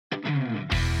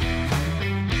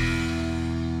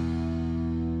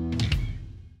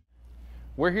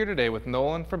We're here today with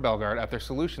Nolan from Belgard at their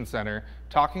Solution Center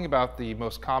talking about the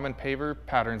most common paver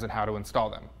patterns and how to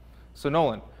install them. So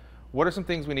Nolan, what are some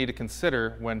things we need to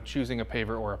consider when choosing a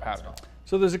paver or a pattern?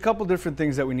 So there's a couple different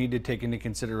things that we need to take into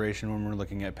consideration when we're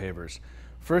looking at pavers.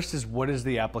 First is, what is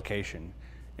the application?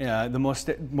 The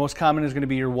most common is going to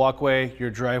be your walkway,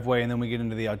 your driveway, and then we get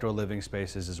into the outdoor living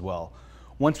spaces as well.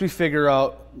 Once we figure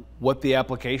out what the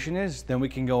application is, then we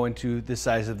can go into the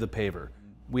size of the paver.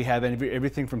 We have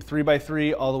everything from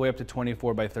 3x3 all the way up to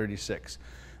 24x36.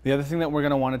 The other thing that we're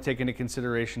going to want to take into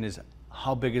consideration is,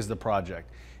 how big is the project?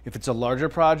 If it's a larger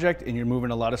project and you're moving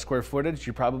a lot of square footage,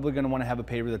 you're probably going to want to have a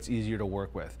paver that's easier to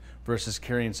work with versus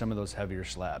carrying some of those heavier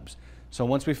slabs. So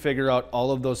once we figure out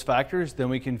all of those factors, then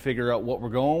we can figure out what we're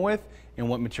going with and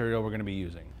what material we're going to be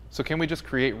using. So can we just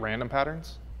create random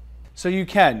patterns? So you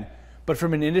can, but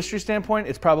from an industry standpoint,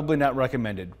 it's probably not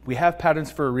recommended. We have patterns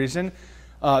for a reason.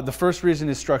 The first reason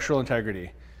is structural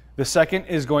integrity. The second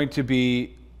is going to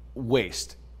be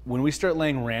waste. When we start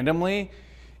laying randomly,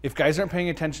 if guys aren't paying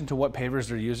attention to what pavers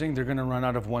they're using, they're going to run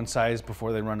out of one size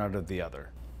before they run out of the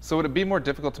other. So would it be more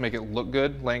difficult to make it look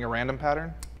good laying a random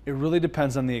pattern? It really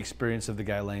depends on the experience of the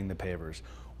guy laying the pavers.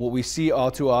 What we see all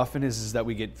too often is that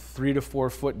we get 3 to 4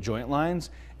 foot joint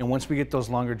lines, and once we get those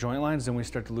longer joint lines, then we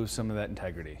start to lose some of that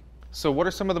integrity. So what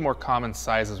are some of the more common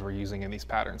sizes we're using in these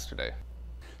patterns today?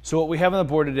 So what we have on the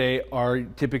board today are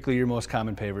typically your most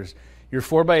common pavers. Your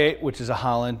 4x8, which is a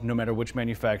Holland, no matter which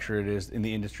manufacturer it is in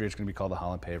the industry, it's going to be called a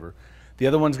Holland paver. The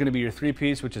other one's going to be your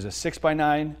 3-piece, which is a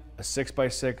 6x9, a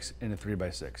 6x6, and a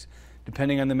 3x6.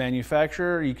 Depending on the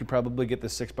manufacturer, you could probably get the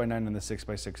 6x9 and the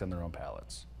 6x6 on their own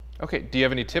pallets. Okay, do you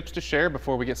have any tips to share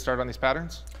before we get started on these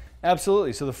patterns?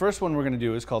 Absolutely. So the first one we're going to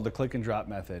do is called the click and drop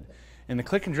method. And the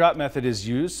click and drop method is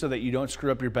used so that you don't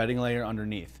screw up your bedding layer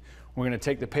underneath. We're going to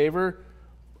take the paver,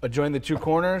 adjoin the two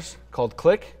corners, called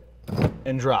click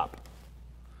and drop.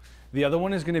 The other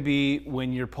one is going to be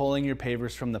when you're pulling your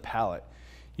pavers from the pallet.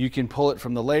 You can pull it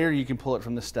from the layer, you can pull it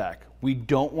from the stack. We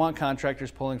don't want contractors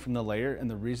pulling from the layer, and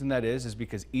the reason that is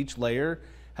because each layer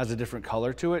has a different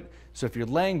color to it. So if you're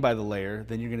laying by the layer,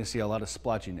 then you're going to see a lot of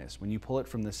splotchiness. When you pull it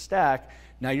from the stack,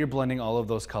 now you're blending all of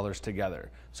those colors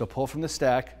together. So pull from the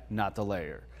stack, not the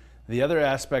layer. The other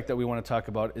aspect that we want to talk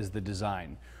about is the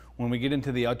design. When we get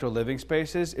into the outdoor living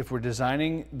spaces, if we're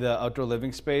designing the outdoor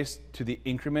living space to the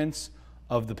increments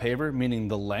of the paver, meaning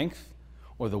the length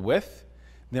or the width,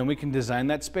 then we can design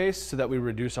that space so that we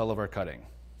reduce all of our cutting.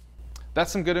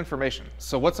 That's some good information.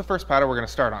 So what's the first pattern we're going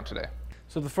to start on today?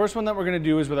 So the first one that we're going to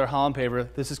do is with our Holland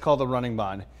paver. This is called a running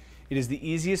bond. It is the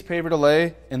easiest paver to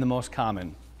lay and the most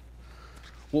common.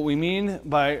 What we mean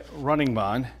by running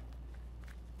bond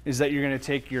is that you're going to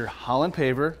take your Holland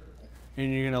paver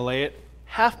and you're going to lay it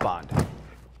half bond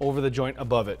over the joint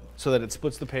above it so that it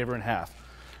splits the paver in half.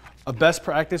 A best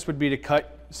practice would be to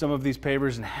cut some of these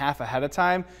pavers in half ahead of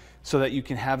time so that you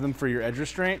can have them for your edge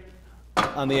restraint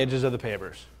on the edges of the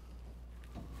pavers.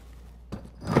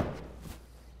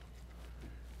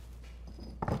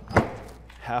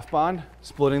 Half bond,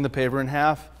 splitting the paver in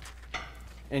half,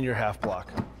 and your half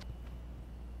block.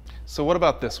 So what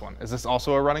about this one? Is this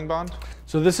also a running bond?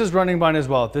 So this is running bond as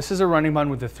well. This is a running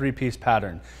bond with a 3-piece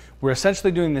pattern. We're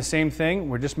essentially doing the same thing.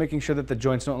 We're just making sure that the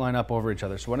joints don't line up over each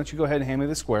other. So why don't you go ahead and hand me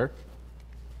the square.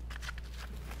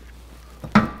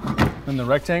 And the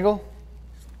rectangle.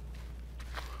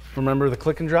 Remember the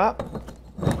click and drop,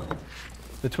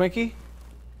 the Twinkie,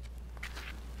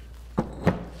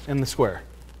 and the square.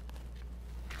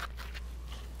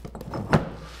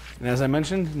 And as I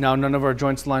mentioned, now none of our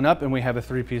joints line up and we have a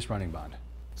 3-piece running bond.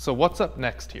 So what's up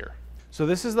next here? So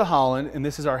this is the Holland and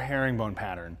this is our herringbone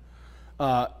pattern.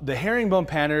 The herringbone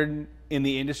pattern in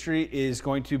the industry is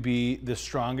going to be the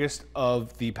strongest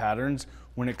of the patterns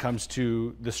when it comes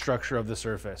to the structure of the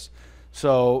surface.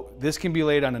 So this can be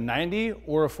laid on a 90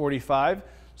 or a 45.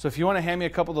 So if you want to hand me a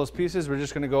couple of those pieces, we're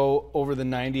just going to go over the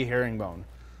 90 herringbone.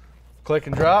 Click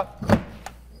and drop.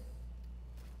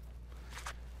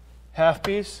 Half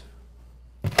piece.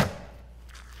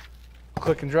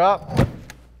 Click and drop.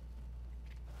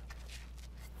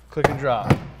 Click and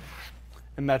drop.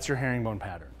 And that's your herringbone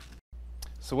pattern.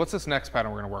 So what's this next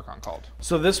pattern we're going to work on called?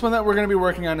 So this one that we're going to be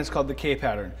working on is called the K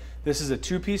pattern. This is a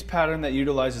 2-piece pattern that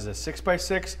utilizes a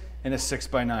 6x6 and a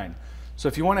 6x9. So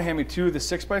if you want to hand me 2 of the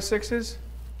 6x6s,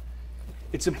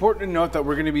 it's important to note that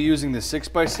we're going to be using the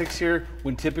 6x6 here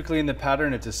when typically in the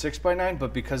pattern it's a 6x9,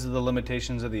 but because of the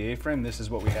limitations of the A-frame, this is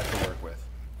what we have to work with.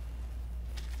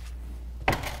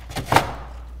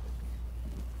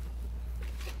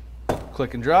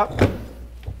 Click and drop.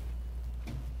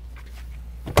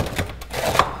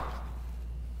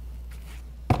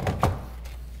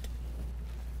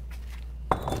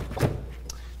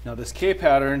 Now this K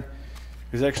pattern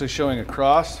is actually showing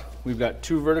across. We've got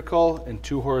 2 vertical and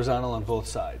 2 horizontal on both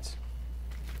sides.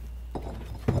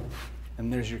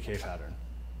 And there's your K pattern.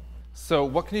 So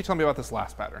what can you tell me about this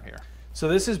last pattern here? So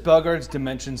this is Belgard's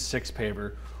Dimension 6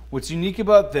 paver. What's unique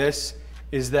about this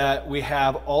is that we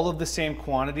have all of the same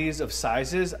quantities of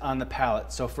sizes on the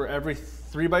pallet. So for every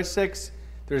 3x6,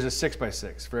 there's a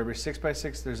 6x6. For every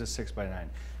 6x6, there's a 6x9.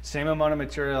 Same amount of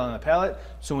material on the pallet,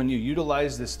 so when you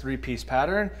utilize this 3-piece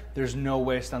pattern, there's no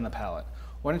waste on the pallet.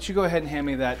 Why don't you go ahead and hand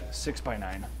me that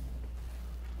 6x9.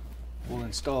 We'll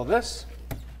install this.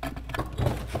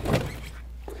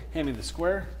 Hand me the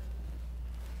square.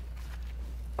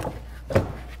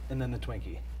 And then the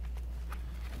Twinkie.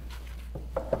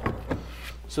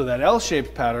 So that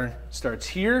L-shaped pattern starts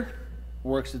here,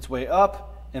 works its way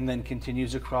up, and then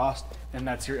continues across, and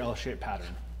that's your L-shaped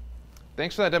pattern.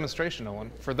 Thanks for that demonstration,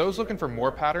 Nolan. For those looking for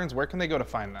more patterns, where can they go to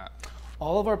find that?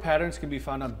 All of our patterns can be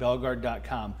found on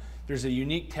belgard.com. There's a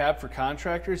unique tab for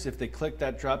contractors. If they click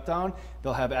that drop down,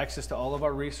 they'll have access to all of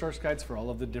our resource guides for all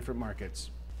of the different markets.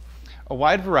 A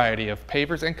wide variety of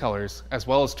pavers and colors, as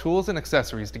well as tools and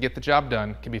accessories to get the job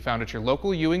done, can be found at your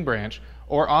local Ewing branch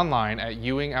or online at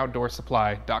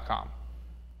ewingoutdoorsupply.com.